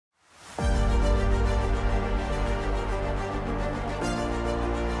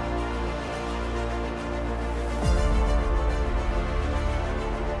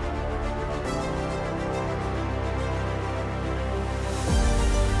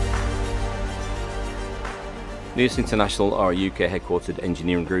Neos International are a UK headquartered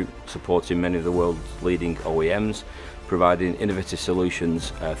engineering group supporting many of the world's leading OEMs, providing innovative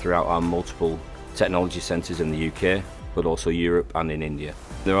solutions throughout our multiple technology centres in the UK, but also Europe and in India.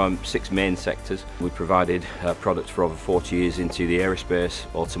 There are 6 main sectors. We've provided products for over 40 years into the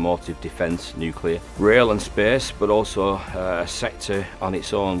aerospace, automotive, defence, nuclear, rail and space, but also a sector on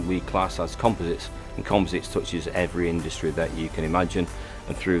its own we class as composites. And composites touches every industry that you can imagine,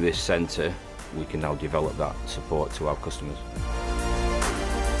 and through this centre we can now develop that support to our customers.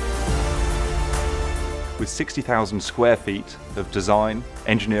 With 60,000 square feet of design,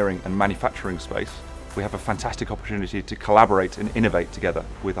 engineering and manufacturing space, we have a fantastic opportunity to collaborate and innovate together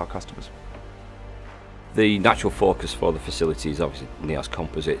with our customers. The natural focus for the facility is obviously Neos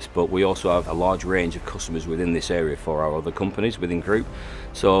Composites, but we also have a large range of customers within this area for our other companies within group.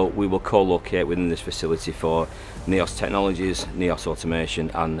 So we will co-locate within this facility for Neos Technologies, Neos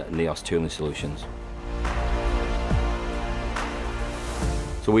Automation and Neos Tooling Solutions.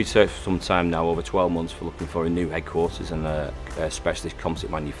 So we've searched for some time now, over 12 months, for looking for a new headquarters and a specialist composite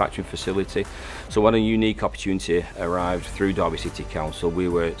manufacturing facility. So when a unique opportunity arrived through Derby City Council, we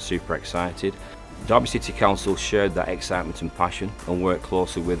were super excited. Derby City Council shared that excitement and passion and worked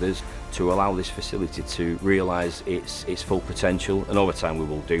closely with us to allow this facility to realise its full potential, and over time we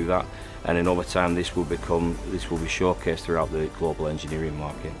will do that, and in over time this will be showcased throughout the global engineering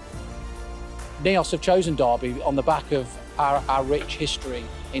market. Neos have chosen Derby on the back of our rich history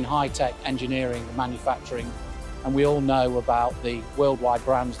in high-tech engineering and manufacturing, and we all know about the worldwide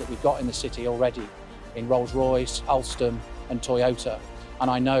brands that we've got in the city already in Rolls-Royce, Alstom and Toyota, and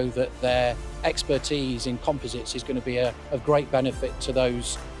I know that their expertise in composites is going to be of great benefit to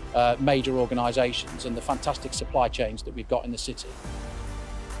those major organisations and the fantastic supply chains that we've got in the city.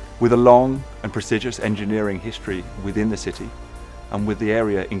 With a long and prestigious engineering history within the city, and with the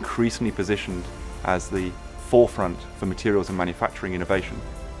area increasingly positioned as the forefront for materials and manufacturing innovation,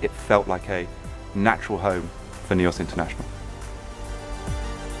 it felt like a natural home for Neos International.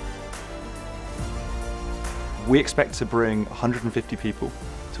 We expect to bring 150 people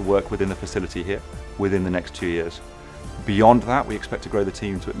to work within the facility here within the next 2 years. Beyond that, we expect to grow the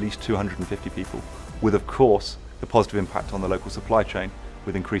team to at least 250 people, with of course the positive impact on the local supply chain,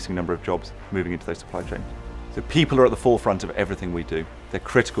 with increasing number of jobs moving into those supply chains. So people are at the forefront of everything we do. They're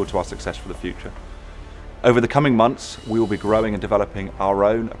critical to our success for the future. Over the coming months, we will be growing and developing our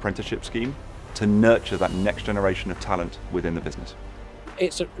own apprenticeship scheme to nurture that next generation of talent within the business.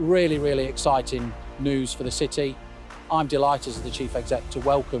 It's a really, really exciting news for the city. I'm delighted as the Chief Exec to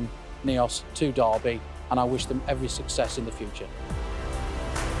welcome Neos to Derby, and I wish them every success in the future.